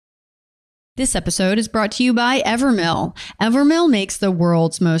This episode is brought to you by Evermill. Evermill makes the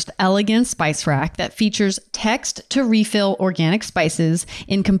world's most elegant spice rack that features text to refill organic spices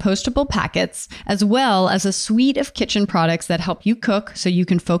in compostable packets, as well as a suite of kitchen products that help you cook so you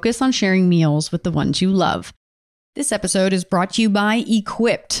can focus on sharing meals with the ones you love. This episode is brought to you by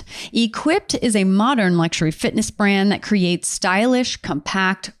Equipped. Equipped is a modern luxury fitness brand that creates stylish,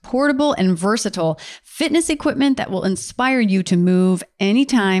 compact, portable, and versatile fitness equipment that will inspire you to move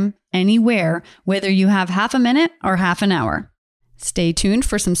anytime, anywhere, whether you have half a minute or half an hour. Stay tuned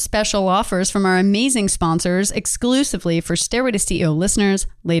for some special offers from our amazing sponsors exclusively for Stairway to CEO listeners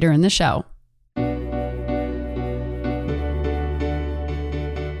later in the show.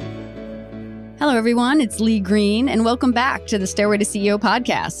 Hello, everyone. It's Lee Green, and welcome back to the Stairway to CEO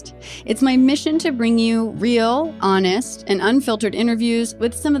podcast. It's my mission to bring you real, honest, and unfiltered interviews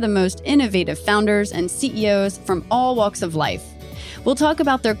with some of the most innovative founders and CEOs from all walks of life. We'll talk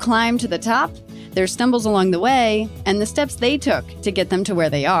about their climb to the top, their stumbles along the way, and the steps they took to get them to where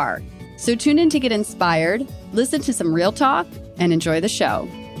they are. So tune in to get inspired, listen to some real talk, and enjoy the show.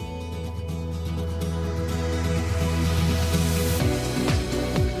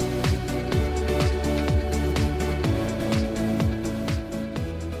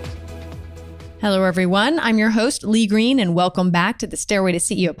 Hello, everyone. I'm your host, Lee Green, and welcome back to the Stairway to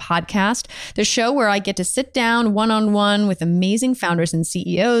CEO podcast, the show where I get to sit down one-on-one with amazing founders and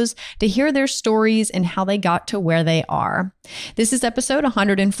CEOs to hear their stories and how they got to where they are. This is episode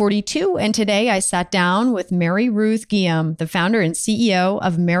 142, and today I sat down with Mary Ruth Guillaume, the founder and CEO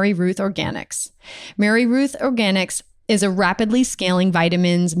of Mary Ruth Organics. Mary Ruth Organics is a rapidly scaling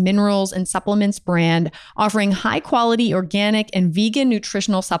vitamins, minerals, and supplements brand offering high-quality organic and vegan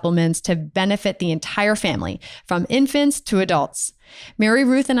nutritional supplements to benefit the entire family, from infants to adults. Mary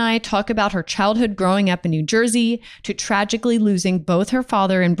Ruth and I talk about her childhood growing up in New Jersey, to tragically losing both her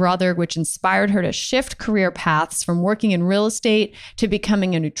father and brother, which inspired her to shift career paths from working in real estate to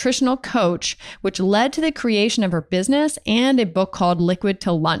becoming a nutritional coach, which led to the creation of her business and a book called Liquid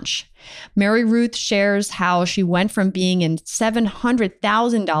to Lunch. Mary Ruth shares how she went from being in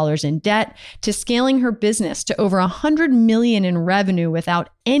 $700,000 in debt to scaling her business to over $100 million in revenue without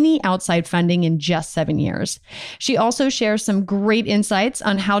any outside funding in just 7 years. She also shares some great insights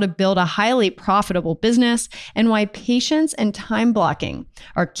on how to build a highly profitable business and why patience and time blocking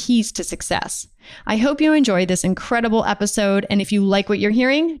are keys to success. I hope you enjoy this incredible episode. And if you like what you're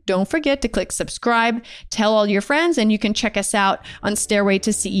hearing, don't forget to click subscribe, tell all your friends, and you can check us out on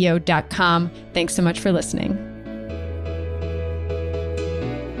stairwaytoceo.com. Thanks so much for listening.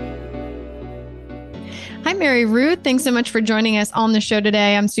 Hi, Mary Ruth. Thanks so much for joining us on the show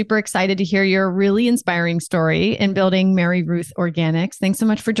today. I'm super excited to hear your really inspiring story in building Mary Ruth Organics. Thanks so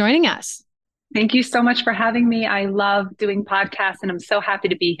much for joining us. Thank you so much for having me. I love doing podcasts and I'm so happy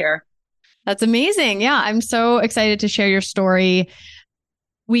to be here. That's amazing. Yeah, I'm so excited to share your story.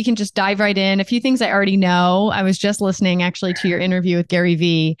 We can just dive right in. A few things I already know. I was just listening actually to your interview with Gary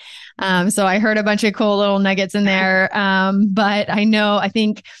Vee. So I heard a bunch of cool little nuggets in there. But I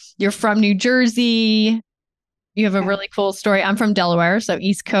think you're from New Jersey. You have a really cool story. I'm from Delaware, so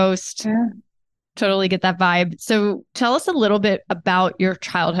East Coast. Yeah. Totally get that vibe. So tell us a little bit about your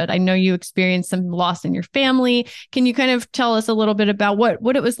childhood. I know you experienced some loss in your family. Can you kind of tell us a little bit about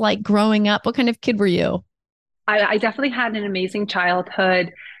what it was like growing up? What kind of kid were you? I definitely had an amazing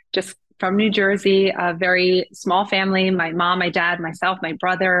childhood, just from New Jersey, a very small family. My mom, my dad, myself, my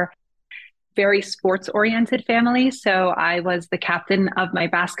brother, very sports-oriented family. So I was the captain of my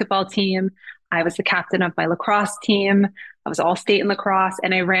basketball team. I was the captain of my lacrosse team. I was all state in lacrosse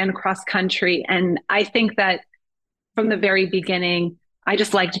and I ran cross country. And I think that from the very beginning, I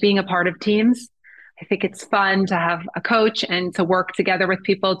just liked being a part of teams. I think it's fun to have a coach and to work together with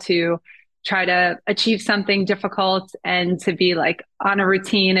people to try to achieve something difficult and to be like on a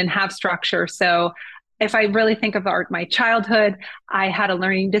routine and have structure. So if I really think of my childhood, I had a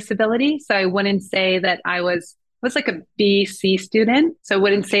learning disability. So I wouldn't say that I was like a B/C student. So I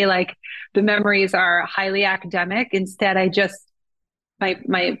wouldn't say like the memories are highly academic. Instead,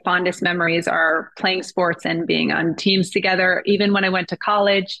 my fondest memories are playing sports and being on teams together. Even when I went to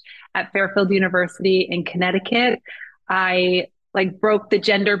college at Fairfield University in Connecticut, I broke the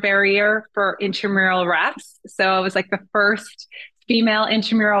gender barrier for intramural refs. So I was like the first female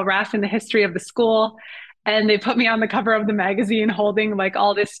intramural ref in the history of the school. And they put me on the cover of the magazine holding like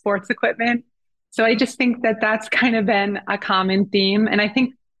all this sports equipment. So I just think that that's kind of been a common theme. And I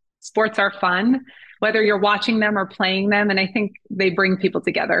think sports are fun, whether you're watching them or playing them. And I think they bring people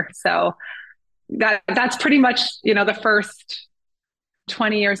together. So that's pretty much, the first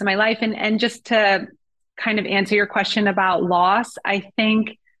 20 years of my life. And just to kind of answer your question about loss, I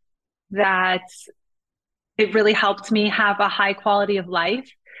think that it really helped me have a high quality of life.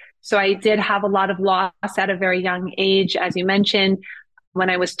 So I did have a lot of loss at a very young age. As you mentioned, when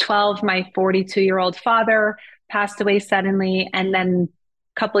I was 12, my 42-year-old father passed away suddenly. And then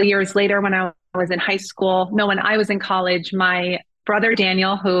a couple of years later, when I was in high school, no, when I was in college, my brother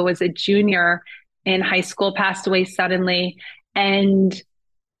Daniel, who was a junior in high school, passed away suddenly. And,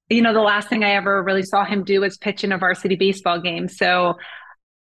 you know, the last thing I ever really saw him do was pitch in a varsity baseball game. So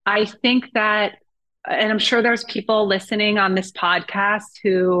I think that, and I'm sure there's people listening on this podcast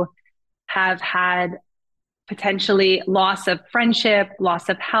who have had potentially loss of friendship, loss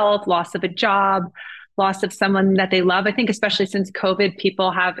of health, loss of a job, loss of someone that they love. I think especially since COVID,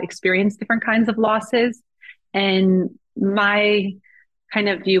 people have experienced different kinds of losses. And my kind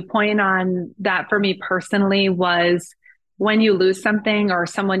of viewpoint on that for me personally was when you lose something or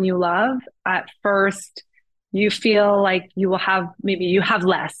someone you love, at first you feel like maybe you have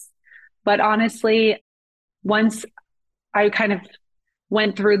less. But honestly, once I kind of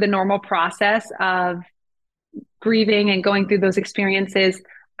went through the normal process of grieving and going through those experiences,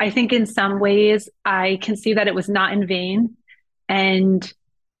 I think in some ways I can see that it was not in vain, and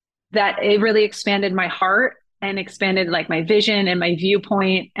that it really expanded my heart and expanded like my vision and my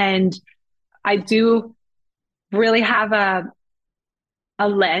viewpoint. And I do really have a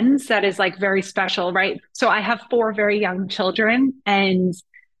lens that is like very special, right? So I have 4 very young children, and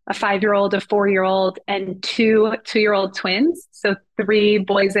a 5-year-old, a 4-year-old, and 2 2-year-old twins. So 3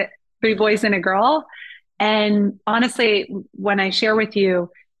 boys and a girl. And honestly, when I share with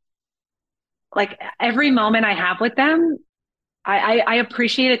you, like every moment I have with them, I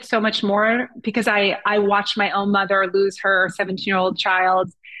appreciate it so much more because I watched my own mother lose her 17-year-old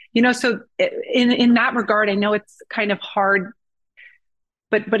child, you know, so in that regard, I know it's kind of hard,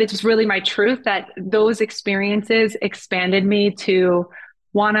 but it's really my truth that those experiences expanded me to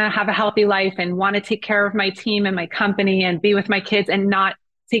want to have a healthy life and want to take care of my team and my company and be with my kids and not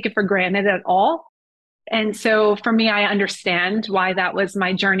take it for granted at all. And so for me, I understand why that was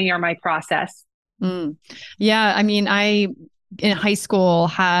my journey or my process. Yeah. I mean, I, in high school,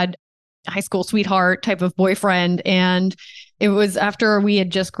 had a high school sweetheart type of boyfriend. And it was after we had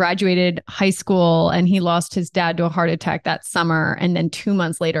just graduated high school and he lost his dad to a heart attack that summer. And then 2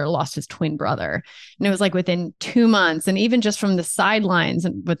 months later, lost his twin brother. And it was like within 2 months. And even just from the sidelines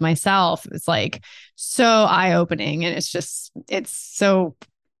and with myself, it was like so eye-opening. And it's so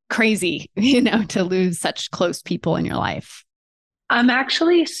crazy, you know, to lose such close people in your life. I'm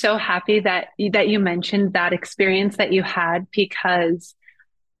actually so happy that you mentioned that experience that you had, because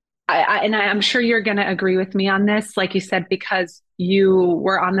I'm sure you're going to agree with me on this, like you said, because you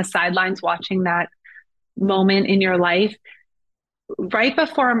were on the sidelines watching that moment in your life. Right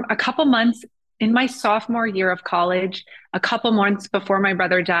before, a couple months in my sophomore year of college, a couple months before my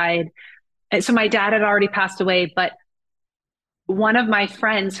brother died. So my dad had already passed away, but one of my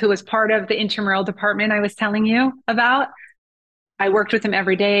friends who was part of the intramural department I was telling you about, I worked with him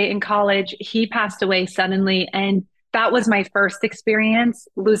every day in college. He passed away suddenly. And that was my first experience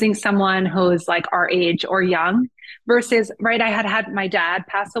losing someone who's like our age or young versus, right, I had my dad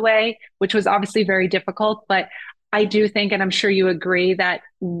pass away, which was obviously very difficult. But I do think, and I'm sure you agree, that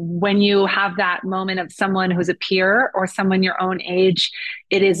when you have that moment of someone who's a peer or someone your own age,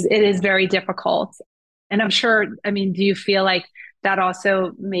 it is very difficult. And I'm sure, I mean, do you feel like that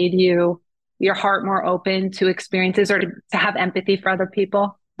also made your heart more open to experiences or to have empathy for other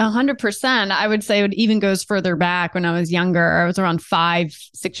people? 100%. I would say it even goes further back when I was younger. I was around 5,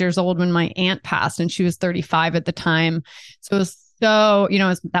 6 years old when my aunt passed, and she was 35 at the time. So it was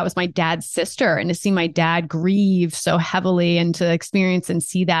that was my dad's sister, and to see my dad grieve so heavily and to experience and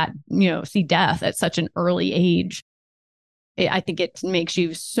see that, see death at such an early age. I think it makes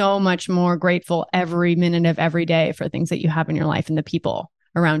you so much more grateful every minute of every day for things that you have in your life and the people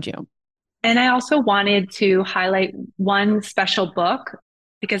around you. And I also wanted to highlight one special book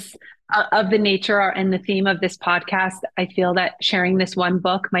because of the nature and the theme of this podcast. I feel that sharing this one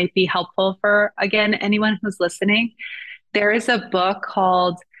book might be helpful for, again, anyone who's listening. There is a book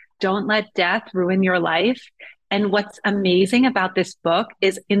called Don't Let Death Ruin Your Life. And what's amazing about this book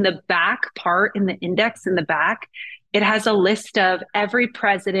is in the back part, in the index in the back, it has a list of every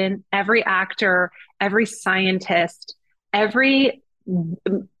president, every actor, every scientist, every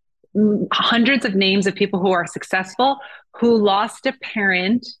hundreds of names of people who are successful who lost a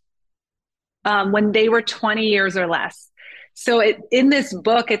parent when they were 20 years or less. So in this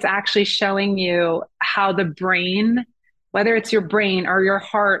book, it's actually showing you how the brain, whether it's your brain or your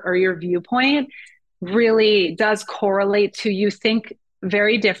heart or your viewpoint, really does correlate to, you think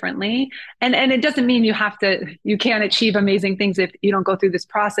very differently. And it doesn't mean you can't achieve amazing things if you don't go through this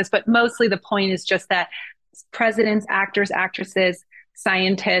process. But mostly the point is just that presidents, actors, actresses,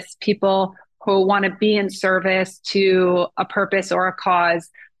 scientists, people who want to be in service to a purpose or a cause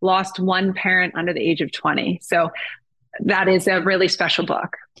lost one parent under the age of 20. So that is a really special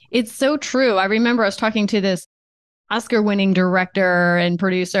book. It's so true. I remember I was talking to this Oscar-winning director and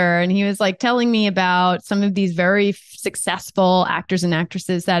producer, and he was like telling me about some of these very successful actors and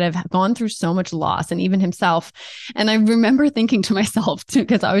actresses that have gone through so much loss, and even himself. And I remember thinking to myself, too,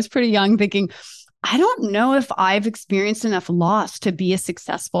 because I was pretty young, thinking, I don't know if I've experienced enough loss to be a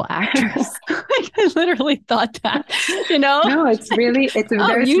successful actress. I literally thought that, No, it's really,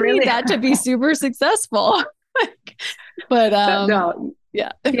 you need that to be super successful. But no,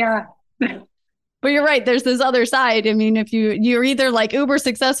 yeah. But you're right. There's this other side. I mean, if you're either like uber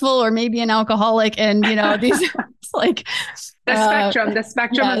successful or maybe an alcoholic, and these it's like the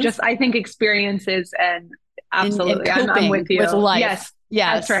spectrum of just, I think, experiences and absolutely, and I'm with you. With life.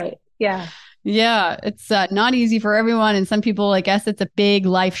 Yes, that's right. Yeah. Yeah, it's not easy for everyone. And some people, I guess it's a big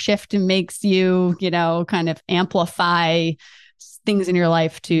life shift and makes you, kind of amplify things in your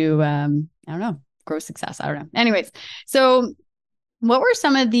life to, I don't know, grow success. I don't know. Anyways, so what were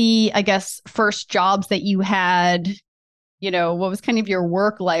some of the, I guess, first jobs that you had? What was kind of your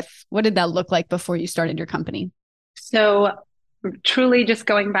work life? What did that look like before you started your company? So truly just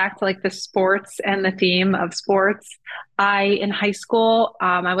going back to like the sports and the theme of sports. In high school,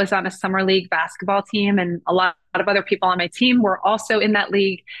 I was on a summer league basketball team, and a lot of other people on my team were also in that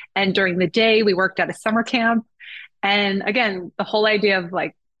league. And during the day, we worked at a summer camp. And again, the whole idea of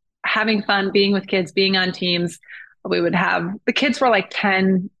like having fun, being with kids, being on teams. The kids were like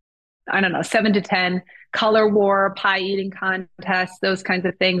 10, I don't know, 7 to 10, color war, pie eating contests, those kinds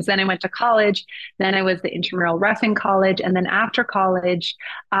of things. Then I went to college. Then I was the intramural ref in college. And then after college,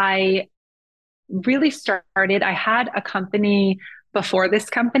 I really started, I had a company before this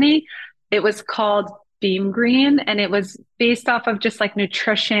company. It was called Beam Green, and it was based off of just like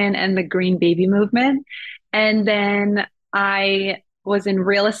nutrition and the green baby movement. And then I was in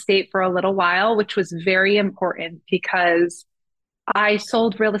real estate for a little while, which was very important because I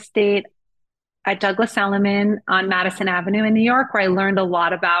sold real estate at Douglas Elliman on Madison Avenue in New York, where I learned a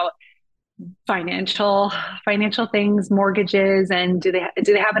lot about financial things, mortgages, and do they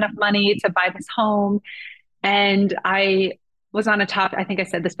have enough money to buy this home? And I was on I think I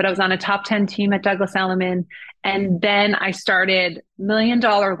said this, but I was on a top 10 team at Douglas Elliman. And then I started $1 Million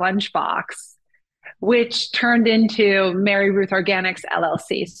Lunchbox, which turned into Mary Ruth Organics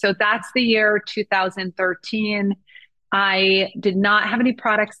LLC. So that's the year 2013. I did not have any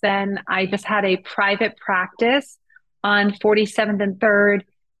products then. I just had a private practice on 47th and 3rd,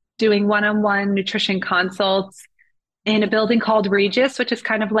 doing one-on-one nutrition consults in a building called Regis, which is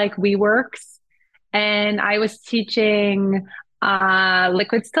kind of like WeWorks. And I was teaching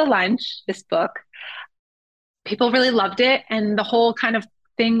Liquids to Lunch, this book. People really loved it. And the whole kind of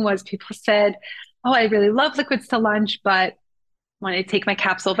thing was people said, oh, I really love Liquids to Lunch, but when I take my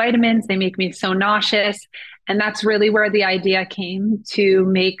capsule vitamins, they make me so nauseous. And that's really where the idea came to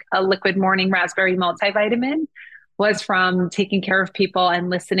make a liquid morning raspberry multivitamin, was from taking care of people and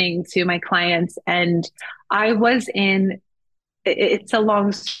listening to my clients. And it's a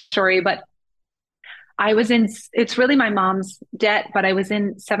long story, but it's really my mom's debt, but I was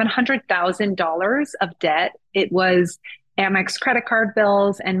in $700,000 of debt. It was Amex credit card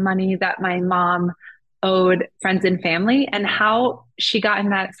bills and money that my mom owed friends and family. And how she got in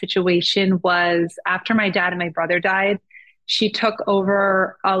that situation was after my dad and my brother died, she took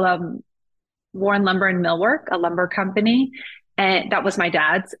over Warren Lumber and Millwork, a lumber company, and that was my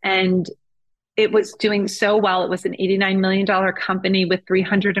dad's. And it was doing so well. It was an $89 million company with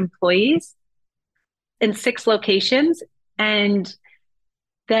 300 employees in 6 locations. And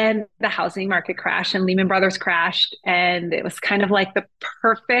then the housing market crashed and Lehman Brothers crashed. And it was kind of like the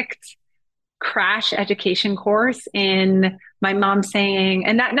perfect crash education course in my mom saying,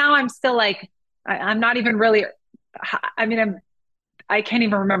 and that now I'm still like, I'm not even really, I can't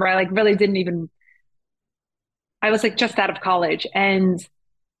even remember. I was like just out of college, and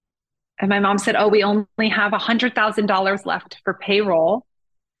my mom said, oh, we only have $100,000 left for payroll.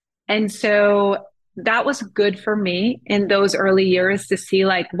 And so that was good for me in those early years to see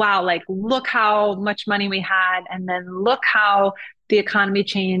like, wow, like look how much money we had. And then look how the economy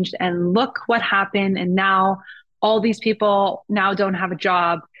changed and look what happened. And now all these people now don't have a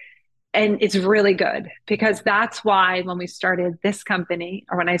job. And it's really good because that's why when I started this company,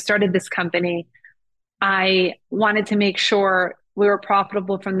 I wanted to make sure we were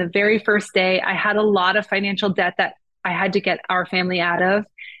profitable from the very first day. I had a lot of financial debt that I had to get our family out of.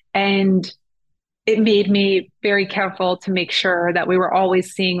 And it made me very careful to make sure that we were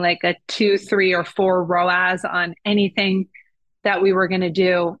always seeing like a 2, 3, or 4 ROAS on anything that we were going to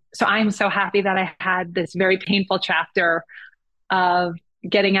do. So I'm so happy that I had this very painful chapter of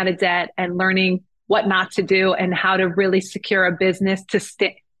getting out of debt and learning what not to do and how to really secure a business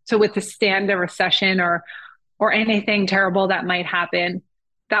to withstand a recession or anything terrible that might happen.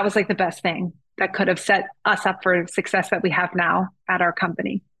 That was like the best thing that could have set us up for success that we have now at our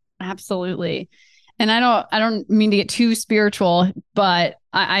company. Absolutely. And I don't mean to get too spiritual, but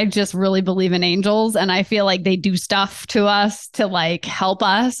I just really believe in angels. And I feel like they do stuff to us to like help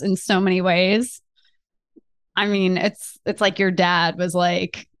us in so many ways. I mean, it's like your dad was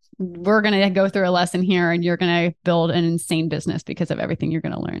like, we're going to go through a lesson here and you're going to build an insane business because of everything you're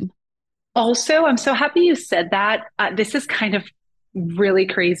going to learn. Also, I'm so happy you said that. This is kind of really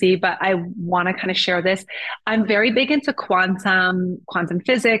crazy, but I want to kind of share this. I'm very big into quantum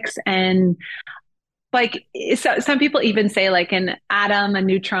physics, and like some people even say like an atom, a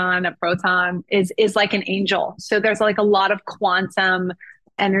neutron, a proton is like an angel. So there's like a lot of quantum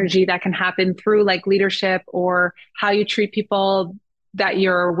energy that can happen through like leadership or how you treat people that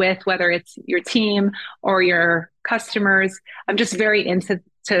you're with, whether it's your team or your customers. I'm just very into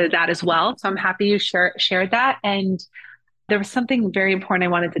that as well. So I'm happy you shared that. And there was something very important I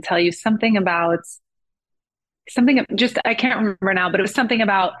wanted to tell you, something just, I can't remember now, but it was something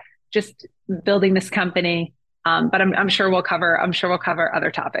about just building this company. But I'm sure we'll cover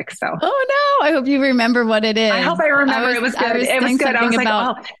other topics. So. Oh no, I hope you remember what it is. I hope I remember. It was good. It was good. I was like,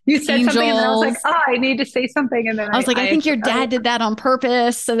 oh, you said angels. Something, and then I was like, oh, I need to say something. And then I was like, I think your dad did that on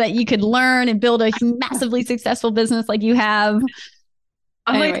purpose so that you could learn and build a massively successful business like you have.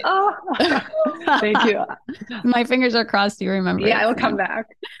 I'm like, oh, thank you. My fingers are crossed. You remember? Yeah, I will come back.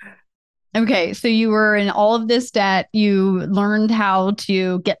 Okay. So you were in all of this debt. You learned how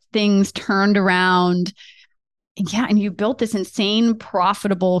to get things turned around. Yeah. And you built this insane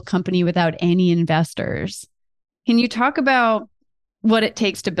profitable company without any investors. Can you talk about what it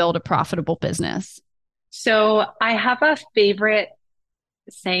takes to build a profitable business? So I have a favorite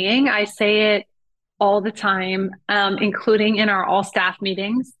saying. I say it all the time, including in our all staff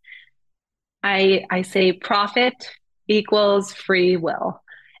meetings. I say profit equals free will.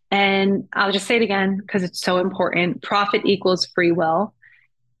 And I'll just say it again because it's so important. Profit equals free will.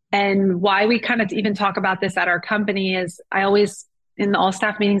 And why we kind of even talk about this at our company is I always, in the all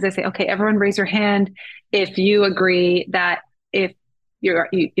staff meetings, I say, okay, everyone raise your hand if you agree that if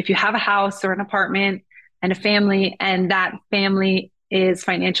you have a house or an apartment and a family, and that family is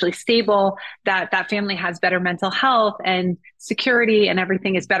financially stable, that family has better mental health and security and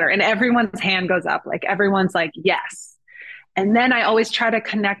everything is better. And everyone's hand goes up, like everyone's like, yes. And then I always try to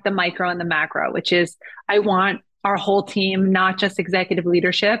connect the micro and the macro, which is I want our whole team, not just executive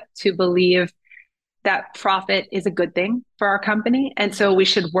leadership, to believe that profit is a good thing for our company. And so we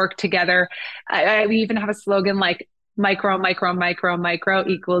should work together. We even have a slogan like micro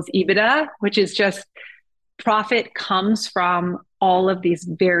equals EBITDA, which is just profit comes from all of these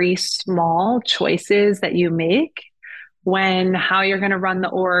very small choices that you make when how you're going to run the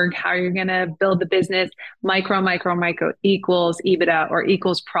org, how you're going to build the business. Micro equals EBITDA or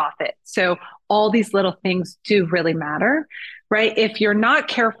equals profit. So all these little things do really matter, right? If you're not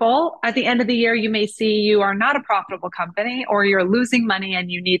careful, at the end of the year, you may see you are not a profitable company or you're losing money and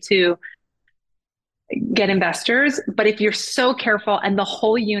you need to get investors. But if you're so careful and the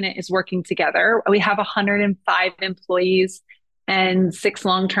whole unit is working together, we have 105 employees and 6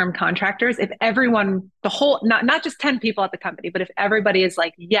 long-term contractors. If everyone, the whole, not just 10 people at the company, but if everybody is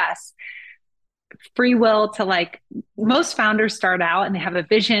like, yes, free will to like, most founders start out and they have a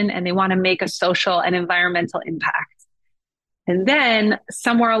vision and they want to make a social and environmental impact. And then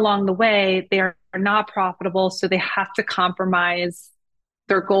somewhere along the way, they are not profitable. So they have to compromise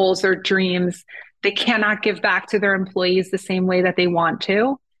their goals, their dreams. They cannot give back to their employees the same way that they want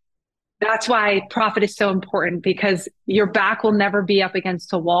to. That's why profit is so important, because your back will never be up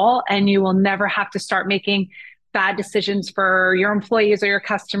against a wall and you will never have to start making bad decisions for your employees or your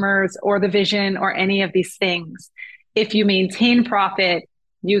customers or the vision or any of these things. If you maintain profit,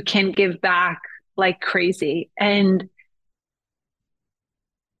 you can give back like crazy. And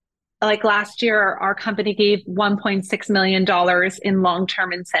like last year, our company gave $1.6 million in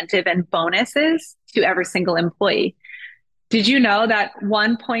long-term incentive and bonuses to every single employee. Did you know that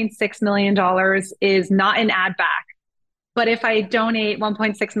 $1.6 million is not an add back? But if I donate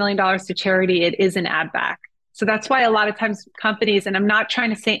 $1.6 million to charity, it is an add back. So that's why a lot of times companies, and I'm not trying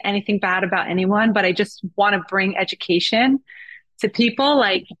to say anything bad about anyone, but I just want to bring education to people.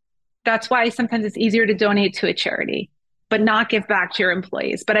 Like, That's why sometimes it's easier to donate to a charity, but not give back to your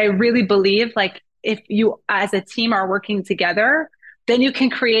employees. But I really believe like if you as a team are working together, then you can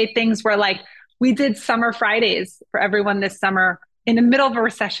create things where like we did summer Fridays for everyone this summer in the middle of a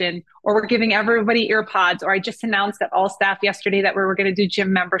recession, or we're giving everybody earpods, or I just announced that all staff yesterday that we were going to do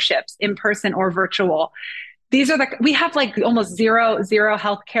gym memberships in person or virtual. We have like almost zero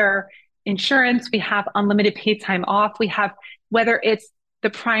healthcare insurance. We have unlimited paid time off. We have, whether it's the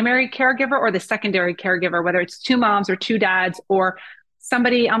primary caregiver or the secondary caregiver, whether it's two moms or two dads, or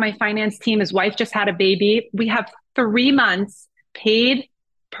somebody on my finance team, his wife just had a baby. We have 3 months paid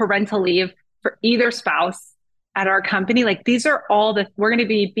parental leave for either spouse at our company. Like these are all we're going to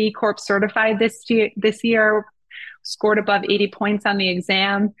be B Corp certified this year, scored above 80 points on the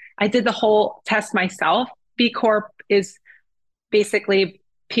exam. I did the whole test myself. B Corp is basically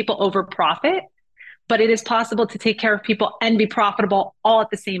people over profit, but it is possible to take care of people and be profitable all at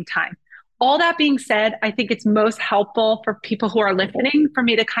the same time. All that being said, I think it's most helpful for people who are listening for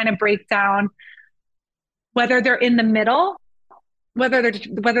me to kind of break down whether they're in the middle, whether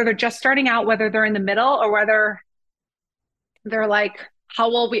they're just starting out, whether they're in the middle, or whether they're like, how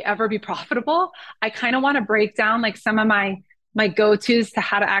will we ever be profitable? I kind of want to break down like some of my go-tos to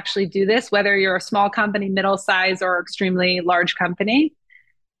how to actually do this, whether you're a small company, middle size, or extremely large company.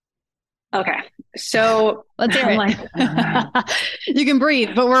 Okay. So let's hear it. You can breathe,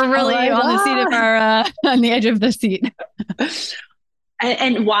 but we're really on the seat of our, on the edge of the seat.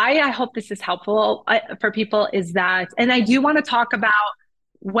 And why I hope this is helpful for people is that, and I do want to talk about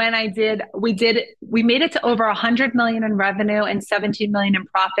when we made it to over 100 million in revenue and 17 million in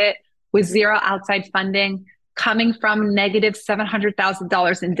profit with zero outside funding, coming from negative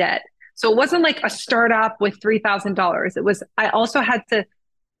 $700,000 in debt. So it wasn't like a startup with $3,000. It was, I also had to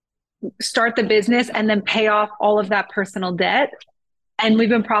start the business and then pay off all of that personal debt. And we've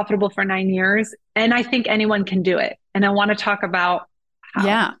been profitable for 9 years. And I think anyone can do it. And I want to talk about how.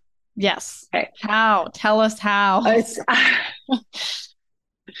 Yeah. Yes. Okay. How? Tell us how.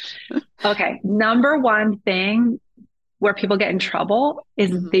 Okay. Number one thing where people get in trouble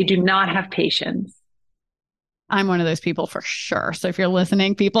is they do not have patience. I'm one of those people for sure. So if you're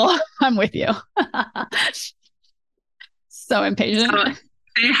listening, people, I'm with you. So impatient.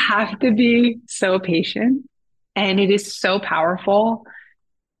 They have to be so patient, and it is so powerful.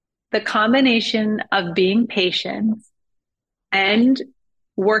 The combination of being patient and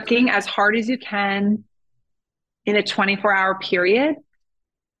working as hard as you can in a 24-hour period,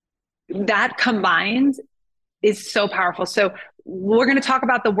 that combined is so powerful. So we're going to talk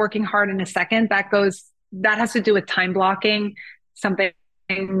about the working hard in a second. That has to do with time blocking, something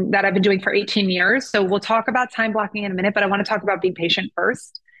that I've been doing for 18 years. So we'll talk about time blocking in a minute, but I want to talk about being patient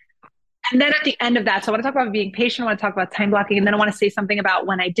first. And then at the end of that, so I want to talk about being patient, I want to talk about time blocking, and then I want to say something about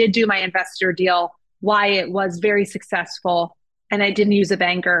when I did do my investor deal, why it was very successful, and I didn't use a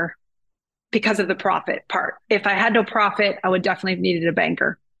banker because of the profit part. If I had no profit, I would definitely have needed a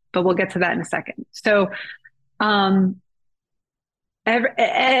banker, but we'll get to that in a second. So I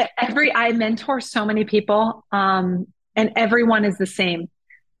mentor so many people, and everyone is the same.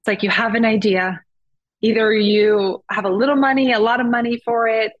 It's like you have an idea. Either you have a little money, a lot of money for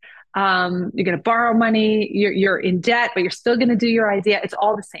it. You're going to borrow money. You're in debt, but you're still going to do your idea. It's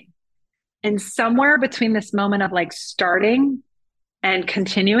all the same. And somewhere between this moment of like starting and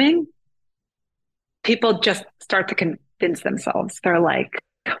continuing, people just start to convince themselves. They're like,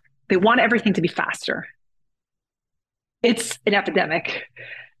 they want everything to be faster. It's an epidemic.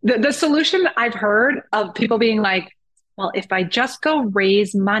 The solution I've heard of people being like, well, if I just go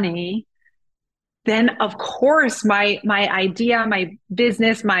raise money, then of course my idea, my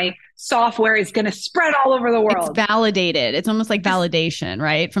business, my software is going to spread all over the world. It's validated. It's almost like validation,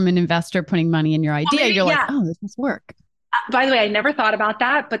 right? From an investor putting money in your idea. You're like, oh, this must work. By the way, I never thought about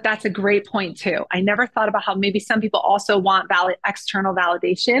that, but that's a great point too. I never thought about how maybe some people also want external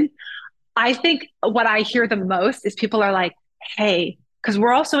validation. I think what I hear the most is people are like, hey, because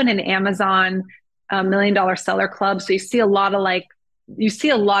we're also in an Amazon $1 million seller club. So you see a lot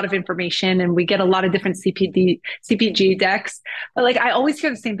of information, and we get a lot of different CPG decks. But like, I always hear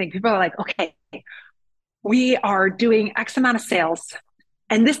the same thing. People are like, okay, we are doing X amount of sales.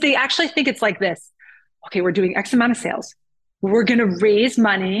 And they actually think it's like this. Okay, we're doing X amount of sales. We're going to raise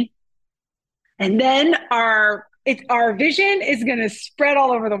money. And then our vision is going to spread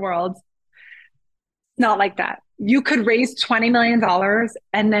all over the world. Not like that. You could raise $20 million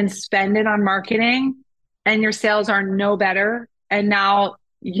and then spend it on marketing, and your sales are no better. And now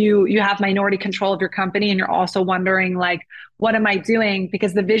you have minority control of your company, and you're also wondering like, what am I doing?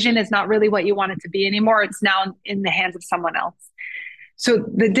 Because the vision is not really what you want it to be anymore. It's now in the hands of someone else. So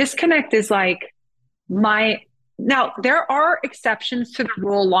the disconnect is like now there are exceptions to the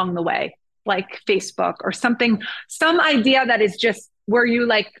rule along the way, like Facebook or something, some idea that is just where you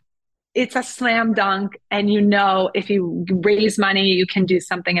like, it's a slam dunk and if you raise money, you can do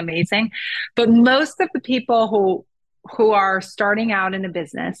something amazing. But most of the people who are starting out in a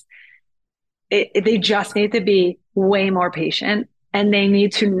business, they just need to be way more patient, and they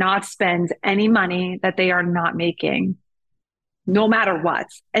need to not spend any money that they are not making, no matter what.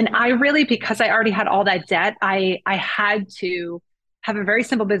 And I really, because I already had all that debt, I had to have a very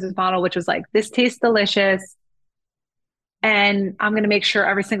simple business model, which was like, this tastes delicious, and I'm going to make sure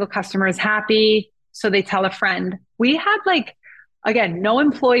every single customer is happy. So they tell a friend. We had again, no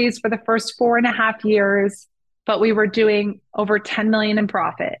employees for the first 4.5 years, but we were doing over 10 million in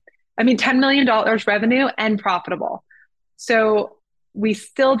profit. I mean, $10 million revenue and profitable. So we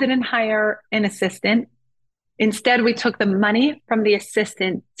still didn't hire an assistant. Instead, we took the money from the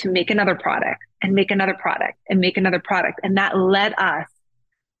assistant to make another product and make another product and make another product. And that let us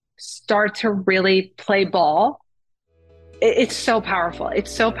start to really play ball. It's so powerful. It's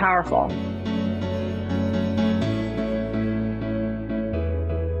so powerful.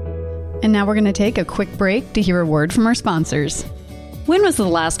 And now we're going to take a quick break to hear a word from our sponsors. When was the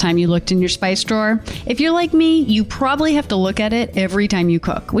last time you looked in your spice drawer? If you're like me, you probably have to look at it every time you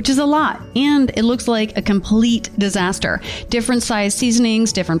cook, which is a lot. And it looks like a complete disaster. Different size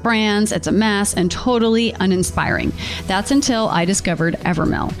seasonings, different brands, it's a mess and totally uninspiring. That's until I discovered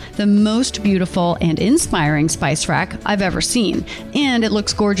Evermill, the most beautiful and inspiring spice rack I've ever seen. And it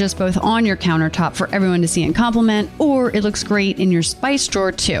looks gorgeous both on your countertop for everyone to see and compliment, or it looks great in your spice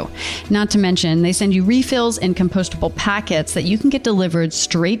drawer too. Not to mention, they send you refills in compostable packets that you can get delivered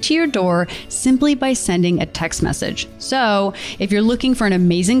straight to your door simply by sending a text message. So if you're looking for an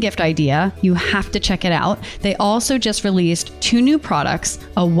amazing gift idea, you have to check it out. They also just released 2 new products,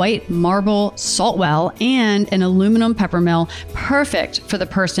 a white marble salt well and an aluminum pepper mill, perfect for the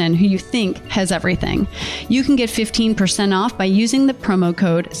person who you think has everything. You can get 15% off by using the promo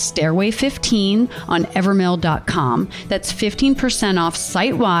code STAIRWAY15 on evermill.com. That's 15% off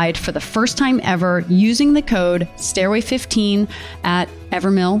site-wide for the first time ever using the code STAIRWAY15 at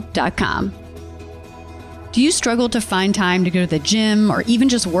evermill.com. Do you struggle to find time to go to the gym or even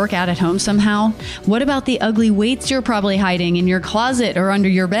just work out at home somehow? What about the ugly weights you're probably hiding in your closet or under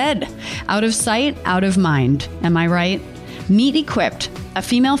your bed? Out of sight, out of mind. Am I right? Meet Equipped, a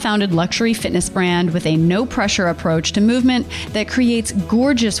female-founded luxury fitness brand with a no-pressure approach to movement that creates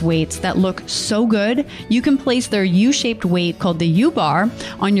gorgeous weights that look so good, you can place their U-shaped weight called the U-bar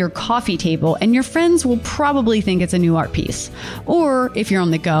on your coffee table and your friends will probably think it's a new art piece. Or if you're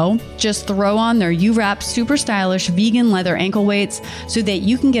on the go, just throw on their U-Wrap super stylish vegan leather ankle weights so that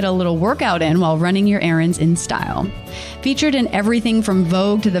you can get a little workout in while running your errands in style. Featured in everything from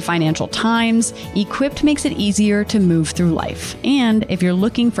Vogue to the Financial Times, Equipped makes it easier to move through life. And if you're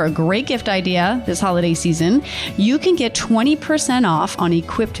looking for a great gift idea this holiday season, you can get 20% off on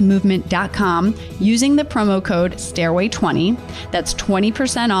equippedmovement.com using the promo code STAIRWAY20. That's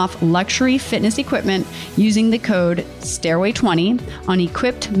 20% off luxury fitness equipment using the code STAIRWAY20 on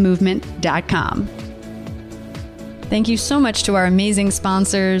equippedmovement.com. Thank you so much to our amazing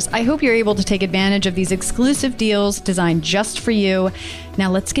sponsors. I hope you're able to take advantage of these exclusive deals designed just for you.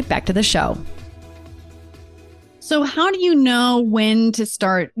 Now let's get back to the show. So how do you know when to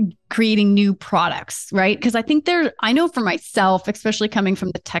start creating new products, right? Because I know for myself, especially coming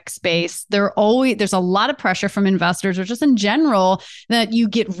from the tech space, there's a lot of pressure from investors or just in general that you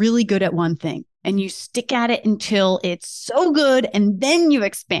get really good at one thing and you stick at it until it's so good and then you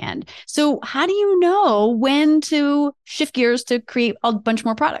expand. So how do you know when to shift gears to create a bunch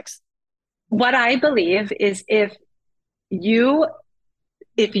more products? What I believe is if you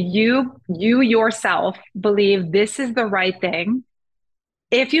yourself believe this is the right thing,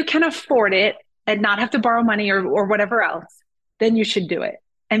 if you can afford it and not have to borrow money or whatever else, then you should do it.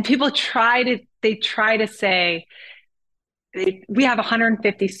 And people try to say, we have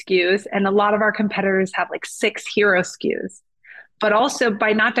 150 SKUs and a lot of our competitors have like 6 hero SKUs. But also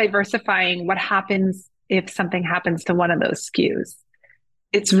by not diversifying, what happens if something happens to one of those SKUs?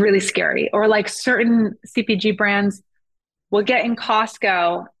 It's really scary. Or like certain CPG brands will get in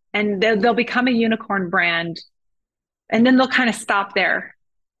Costco and they'll become a unicorn brand and then they'll kind of stop there.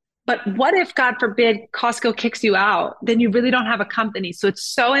 But what if, God forbid, Costco kicks you out? Then you really don't have a company. So it's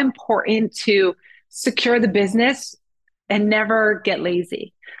so important to secure the business and never get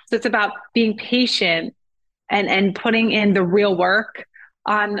lazy. So it's about being patient and putting in the real work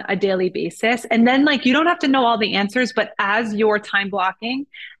on a daily basis. And then you don't have to know all the answers, but as you're time blocking,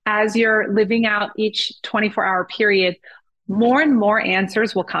 as you're living out each 24-hour period, more and more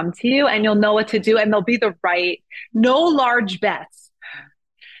answers will come to you and you'll know what to do and they'll be the right, no large bets.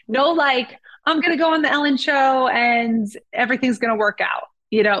 No, like, I'm going to go on the Ellen show and everything's going to work out.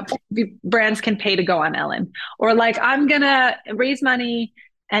 You know, brands can pay to go on Ellen, or like, I'm going to raise money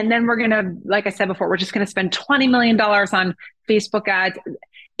and then we're going to, like I said before, we're just going to spend $20 million on Facebook ads.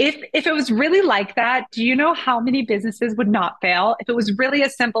 If it was really like that, do you know how many businesses would not fail? If it was really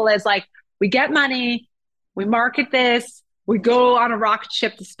as simple as like, we get money, we market this, we go on a rocket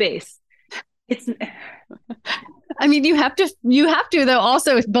ship to space. It's I mean, you have to though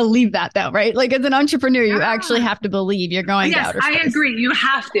also believe that though, right? Like as an entrepreneur, you actually have to believe you're going to outer space. I agree. You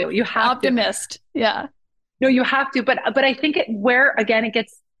have to. You have Optimist. To. Yeah. No, you have to. But I think where again it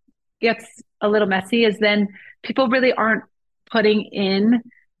gets a little messy is then people really aren't putting in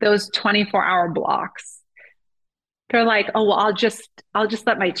those 24-hour blocks. They're like, oh well, I'll just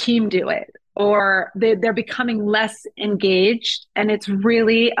let my team do it. Or they're becoming less engaged. And it's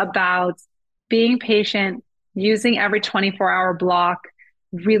really about being patient, using every 24-hour block,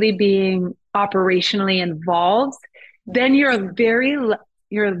 really being operationally involved, then you're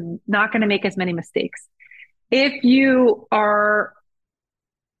not going to make as many mistakes. If you are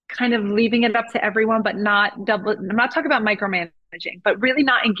kind of leaving it up to everyone, but I'm not talking about micromanaging, but really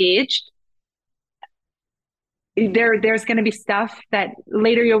not engaged, there's going to be stuff that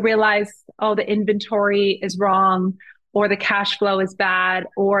later you'll realize, oh, the inventory is wrong, or the cash flow is bad,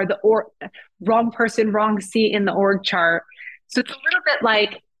 or wrong person, wrong seat in the org chart. So it's a little bit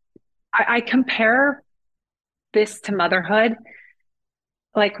like, I compare this to motherhood.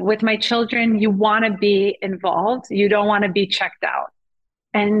 Like with my children, you want to be involved. You don't want to be checked out.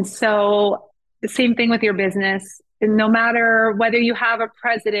 And so the same thing with your business. No matter whether you have a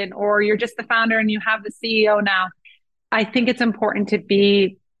president or you're just the founder and you have the CEO now, I think it's important to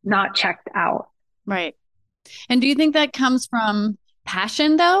be not checked out. Right. And do you think that comes from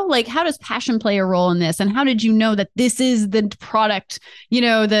passion though? Like how does passion play a role in this? And how did you know that this is the product,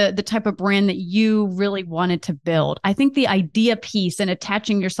 the type of brand that you really wanted to build? I think the idea piece and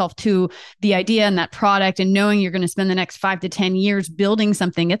attaching yourself to the idea and that product and knowing you're going to spend the next 5 to 10 years building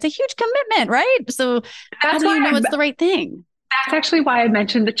something, it's a huge commitment, right? So how do you know it's the right thing? That's actually why I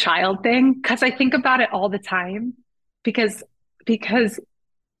mentioned the child thing, because I think about it all the time because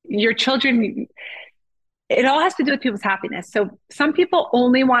your children, it all has to do with people's happiness. So some people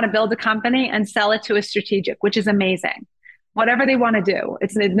only want to build a company and sell it to a strategic, which is amazing. Whatever they want to do.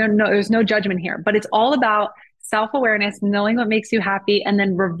 There's no judgment here, but it's all about self-awareness, knowing what makes you happy, and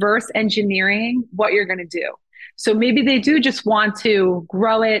then reverse engineering what you're going to do. So maybe they do just want to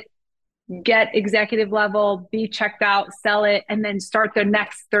grow it, get executive level, be checked out, sell it, and then start their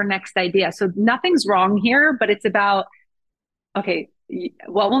next idea. So nothing's wrong here, but it's about, okay,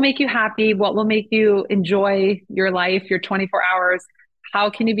 what will make you happy? What will make you enjoy your life, your 24 hours? How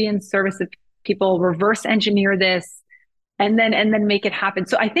can you be in service of people? Reverse engineer this and then make it happen.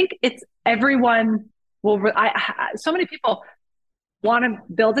 So I think it's everyone so many people want to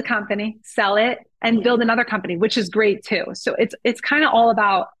build a company, sell it, and build another company, which is great too. So it's kind of all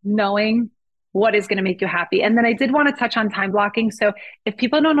about knowing what is going to make you happy. And then I did want to touch on time blocking. So if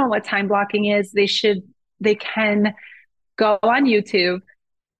people don't know what time blocking is, they can go on YouTube,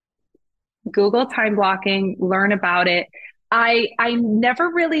 Google time blocking, learn about it. I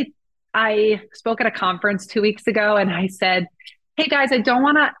spoke at a conference 2 weeks ago and I said, hey guys, I don't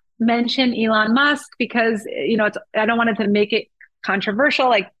want to mention Elon Musk because, I don't want it to make it controversial.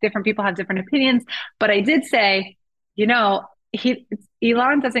 Like different people have different opinions, but I did say,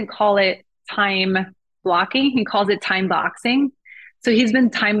 Elon doesn't call it time blocking. He calls it time boxing. So he's been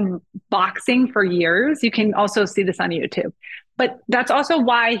time boxing for years. You can also see this on YouTube, but that's also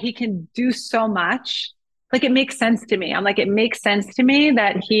why he can do so much. Like it makes sense to me. I'm like, it makes sense to me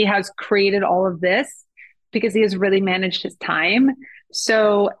that he has created all of this because he has really managed his time.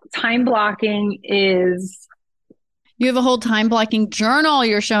 So time blocking is... You have a whole time blocking journal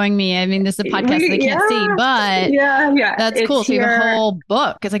you're showing me. I mean, this is a podcast they can't see, but that's cool. So you have a whole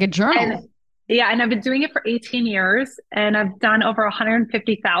book. It's like a journal. And I've been doing it for 18 years and I've done over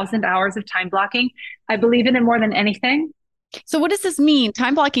 150,000 hours of time blocking. I believe in it more than anything. So what does this mean?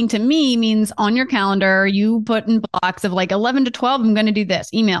 Time blocking to me means on your calendar, you put in blocks of like 11 to 12, I'm going to do this.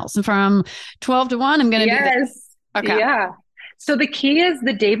 Emails. And from 12 to 1, I'm going to do this. Okay. Yeah. So the key is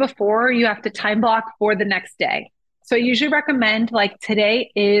the day before you have to time block for the next day. So I usually recommend like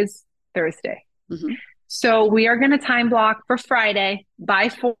today is Thursday. Mm-hmm. So we are going to time block for Friday by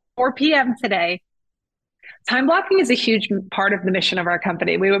 4 p.m. today. Time blocking is a huge part of the mission of our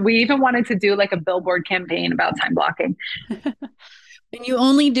company. We even wanted to do like a billboard campaign about time blocking. And you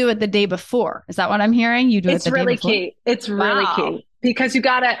only do it the day before. Is that what I'm hearing? You do it It's the day really before? key. It's really Wow. key because you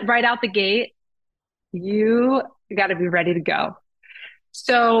got to right out the gate, you got to be ready to go.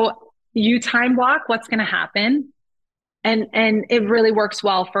 So you time block what's going to happen. And it really works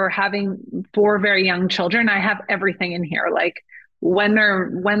well for having four very young children. I have everything in here, like when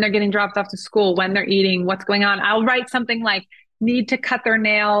they're getting dropped off to school, when they're eating, what's going on. I'll write something like need to cut their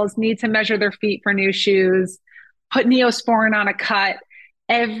nails, need to measure their feet for new shoes, put Neosporin on a cut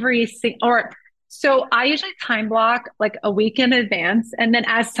or so I usually time block like a week in advance. And then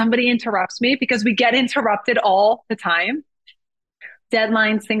as somebody interrupts me, because we get interrupted all the time,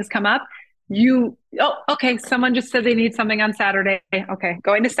 deadlines, things come up. Okay, someone just said they need something on Saturday. Okay,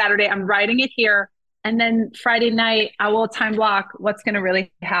 going to Saturday, I'm writing it here. And then Friday night, I will time block what's going to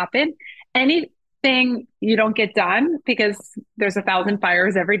really happen. Anything you don't get done because there's 1,000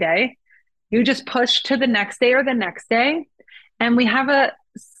 fires every day, you just push to the next day or the next day. And we have a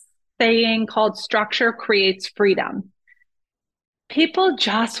saying called structure creates freedom. People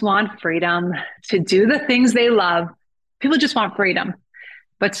just want freedom to do the things they love. People just want freedom,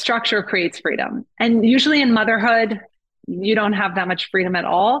 but structure creates freedom. And usually in motherhood, you don't have that much freedom at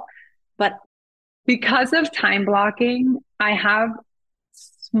all. But because of time blocking, I have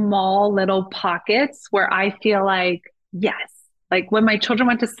small little pockets where I feel like, yes, like when my children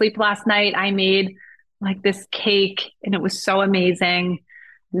went to sleep last night, I made like this cake and it was so amazing.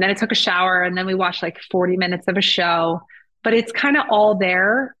 And then I took a shower and then we watched like 40 minutes of a show, but it's kind of all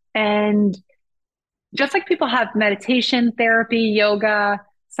there. And just like people have meditation, therapy, yoga,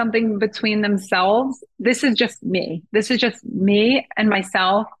 something between themselves, this is just me. This is just me and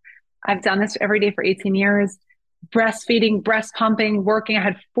myself. I've done this every day for 18 years. Breastfeeding, breast pumping, working. I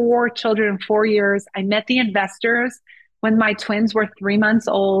had 4 children in 4 years. I met the investors when my twins were 3 months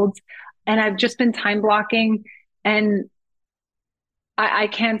old. And I've just been time blocking. And I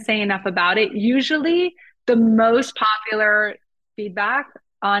can't say enough about it. Usually, the most popular feedback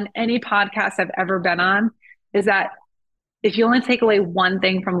on any podcast I've ever been on is that if you only take away one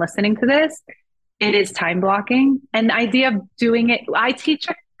thing from listening to this, it is time blocking. And the idea of doing it, I teach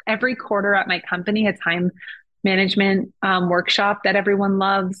every quarter at my company a time management workshop that everyone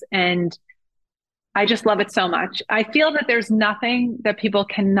loves. And I just love it so much. I feel that there's nothing that people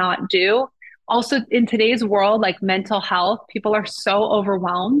cannot do. Also, in today's world, like mental health, people are so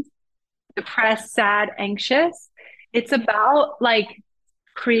overwhelmed, depressed, sad, anxious. It's about like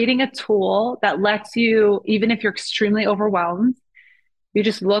creating a tool that lets you, even if you're extremely overwhelmed, you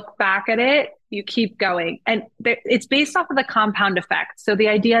just look back at it, you keep going. And it's based off of the compound effect. So the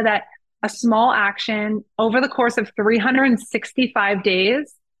idea that a small action over the course of 365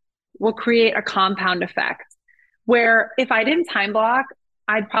 days will create a compound effect. Where if I didn't time block,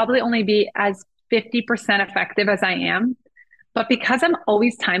 I'd probably only be as 50% effective as I am. But because I'm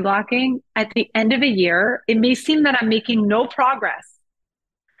always time blocking, at the end of a year, it may seem that I'm making no progress,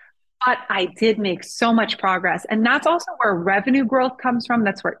 but I did make so much progress. And that's also where revenue growth comes from.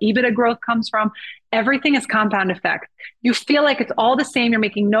 That's where EBITDA growth comes from. Everything is compound effect. You feel like it's all the same. You're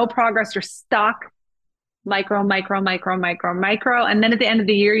making no progress. You're stuck. Micro, micro, micro, micro, micro. And then at the end of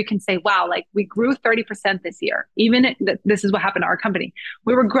the year, you can say, wow, like we grew 30% this year. This is what happened to our company.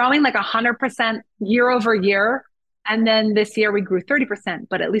 We were growing like 100% year over year. And then this year we grew 30%,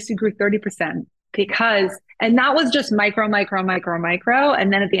 but at least we grew 30% and that was just micro, micro, micro, micro.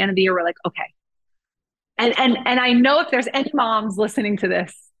 And then at the end of the year, we're like, okay. And I know if there's any moms listening to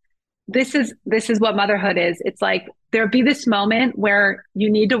this is what motherhood is. It's like, there'll be this moment where you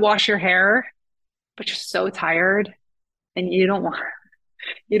need to wash your hair, but you're so tired and you don't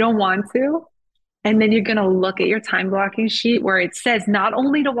want to. And then you're going to look at your time blocking sheet where it says not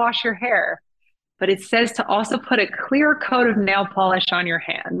only to wash your hair, but it says to also put a clear coat of nail polish on your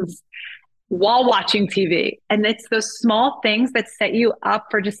hands while watching TV. And it's those small things that set you up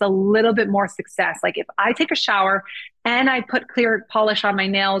for just a little bit more success. Like if I take a shower and I put clear polish on my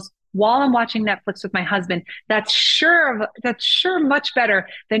nails while I'm watching Netflix with my husband, that's sure much better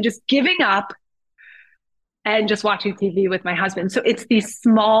than just giving up and just watching TV with my husband. So it's these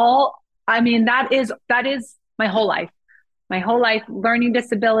small, that is my whole life. My whole life, learning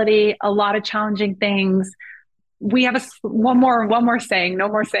disability, a lot of challenging things. We have one more saying, no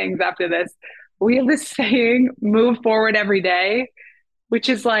more sayings after this. We have this saying, move forward every day, which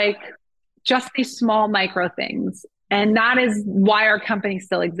is like just these small micro things. And that is why our company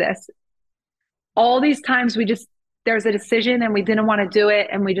still exists. All these times there's a decision and we didn't want to do it.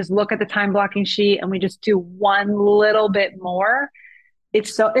 And we just look at the time blocking sheet and we just do one little bit more.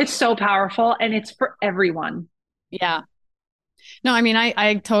 It's so powerful and it's for everyone. Yeah. No, I mean,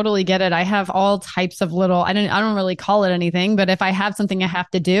 I totally get it. I have all types of little, I don't really call it anything, but if I have something I have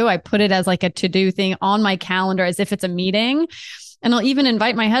to do, I put it as like a to-do thing on my calendar as if it's a meeting. And I'll even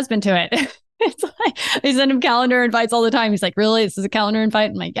invite my husband to it. It's like I send him calendar invites all the time. He's like, "Really? This is a calendar invite?"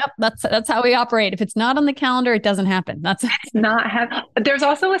 I'm like, "Yep, that's how we operate. If it's not on the calendar, it doesn't happen." That's It's not have. There's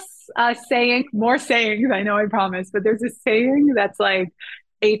also a saying, more sayings. I know I promise, but there's a saying that's like,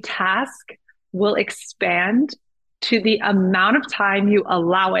 a task will expand to the amount of time you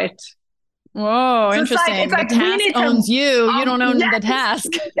allow it. whoa, So interesting. it's like The we task need to. owns you. You don't own the Yes,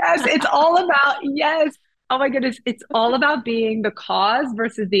 task. yes. It's all about yes. Oh my goodness, it's all about being the cause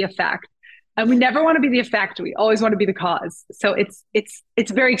versus the effect. And we never want to be the effect. We always want to be the cause. So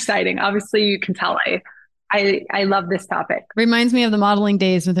it's very exciting. Obviously, you can tell I love this topic. Reminds me of the modeling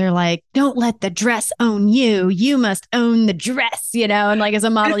days where they're like, "Don't let the dress own you. You must own the dress," you know? And like as a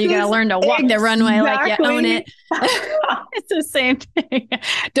model, This you got to is learn to walk the runway like you own it. exactly. It's the same thing.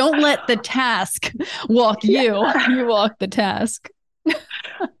 Don't let the task walk you. Yeah. You walk the task.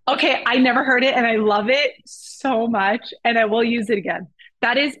 Okay, I never heard it and I love it so much and I will use it again.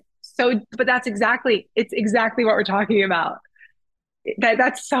 That is so, but it's exactly what we're talking about.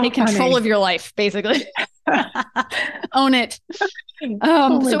 That's so Take control funny. of your life, basically. Own it.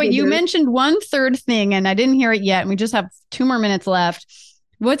 Oh my So wait, you goodness. mentioned one third thing, and I didn't hear it yet. And we just have 2 more minutes left.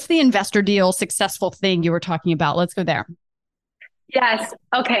 What's the investor deal successful thing you were talking about? Let's go there. Yes.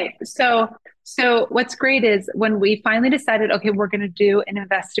 Okay. So what's great is when we finally decided, okay, we're going to do an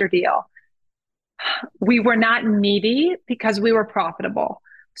investor deal. We were not needy because we were profitable.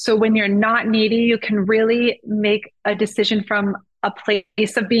 So when you're not needy, you can really make a decision from a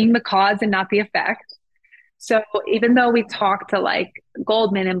place of being the cause and not the effect. So even though we talked to like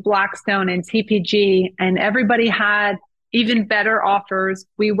Goldman and Blackstone and TPG and everybody had even better offers,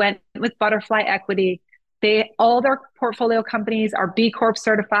 we went with Butterfly Equity. All their portfolio companies are B Corp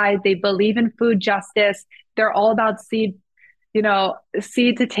certified. They believe in food justice. They're all about seed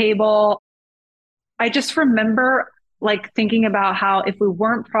to table. I just remember like thinking about how if we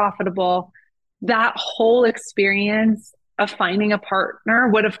weren't profitable, that whole experience of finding a partner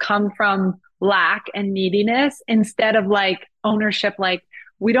would have come from lack and neediness instead of like ownership. Like,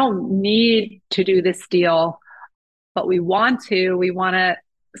 we don't need to do this deal, but we want to. We want to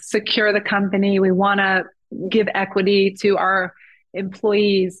secure the company. We want to give equity to our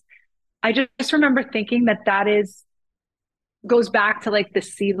employees. I just remember thinking that is goes back to like the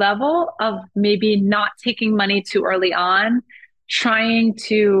C level of maybe not taking money too early on, trying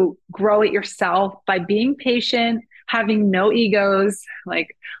to grow it yourself by being patient, having no egos,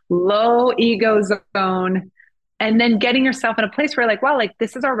 like low ego zone, and then getting yourself in a place where like, wow, like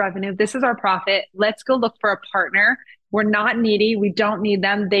this is our revenue, this is our profit. Let's go look for a partner. We're not needy. We don't need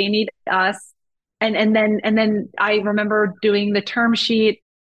them. They need us. And then I remember doing the term sheet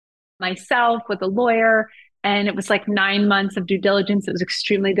myself with a lawyer, and it was like 9 months of due diligence. It was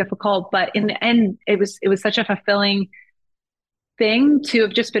extremely difficult, but in the end, it was such a fulfilling thing to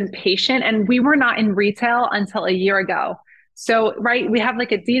have just been patient. And we were not in retail until a year ago. So, right, we have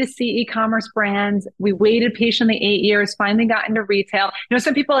like a D2C e-commerce brand. We waited patiently 8 years, finally got into retail. You know,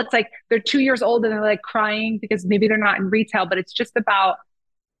 some people, it's like they're 2 years old and they're like crying because maybe they're not in retail, but it's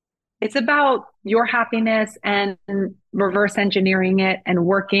about your happiness and reverse engineering it and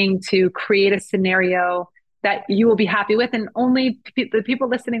working to create a scenario that you will be happy with. And only the people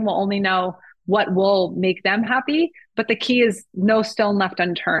listening will only know what will make them happy. But the key is no stone left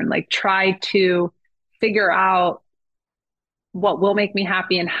unturned. Like, try to figure out what will make me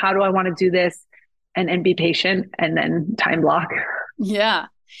happy and how do I want to do this, and be patient, and then time block. Yeah.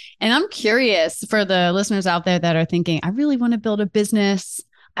 And I'm curious for the listeners out there that are thinking, I really want to build a business.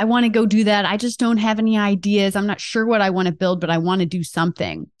 I want to go do that. I just don't have any ideas. I'm not sure what I want to build, but I want to do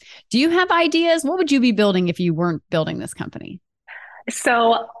something. Do you have ideas? What would you be building if you weren't building this company?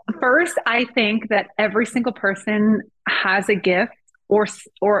 So first, I think that every single person has a gift or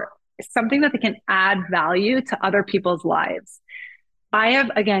something that they can add value to other people's lives. I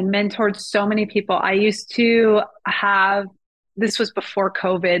have, again, mentored so many people. I used to have, this was before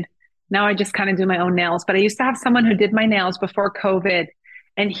COVID. Now I just kind of do my own nails, but I used to have someone who did my nails before COVID,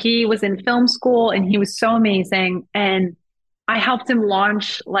 and he was in film school and he was so amazing. And I helped him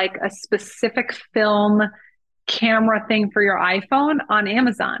launch like a specific film camera thing for your iPhone on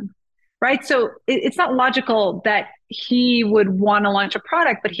Amazon, right? So it's not logical that he would want to launch a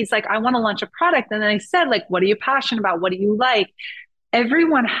product, but he's like, I want to launch a product. And then I said, like, what are you passionate about? What do you like?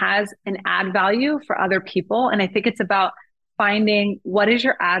 Everyone has an add value for other people. And I think it's about finding what is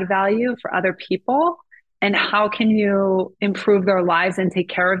your add value for other people and how can you improve their lives and take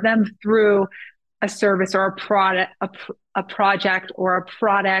care of them through a service or a a project or a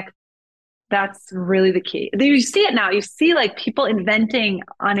product. That's really the key. You see it now. You see like people inventing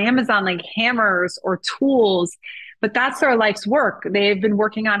on Amazon, like hammers or tools, but that's their life's work. They've been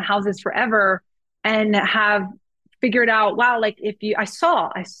working on houses forever and have figured out, wow, like I saw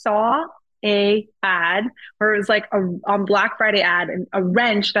a ad where it was like on Black Friday ad and a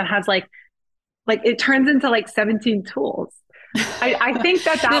wrench that has like it turns into like 17 tools. I think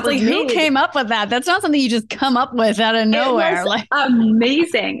that was like, who came up with that? That's not something you just come up with out of nowhere. It was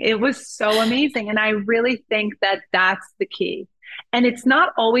amazing. It was so amazing. And I really think that that's the key. And it's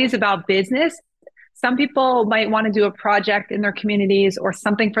not always about business. Some people might want to do a project in their communities or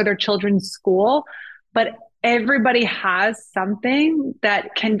something for their children's school, but everybody has something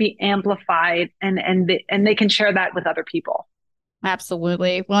that can be amplified and they can share that with other people.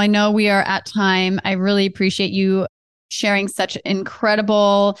 Absolutely. Well, I know we are at time. I really appreciate you sharing such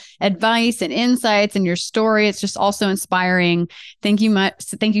incredible advice and insights and your story. It's just also inspiring. Thank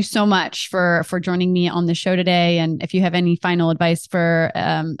you so much for joining me on the show today. And if you have any final advice for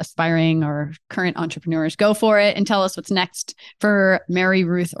aspiring or current entrepreneurs, go for it and tell us what's next for Mary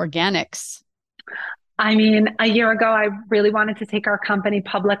Ruth Organics. I mean, a year ago, I really wanted to take our company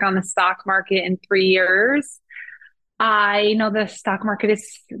public on the stock market in 3 years. I know the stock market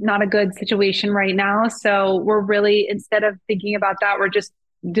is not a good situation right now. So we're really, instead of thinking about that, we're just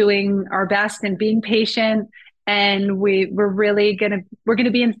doing our best and being patient. And we're going to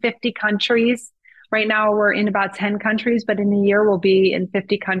be in 50 countries. Right now we're in about 10 countries, but in a year we'll be in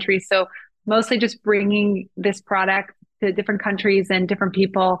 50 countries. So mostly just bringing this product to different countries and different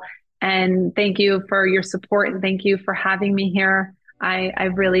people. And thank you for your support and thank you for having me here.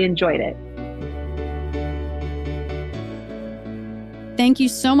 I really enjoyed it. Thank you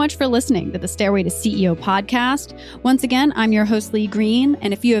so much for listening to the Stairway to CEO podcast. Once again, I'm your host, Lee Green.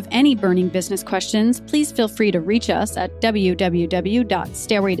 And if you have any burning business questions, please feel free to reach us at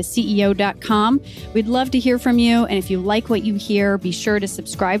www.stairwaytoceo.com. We'd love to hear from you. And if you like what you hear, be sure to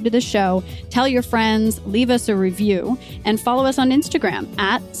subscribe to the show, tell your friends, leave us a review, and follow us on Instagram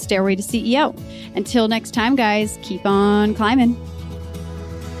at Stairway to CEO. Until next time, guys, keep on climbing.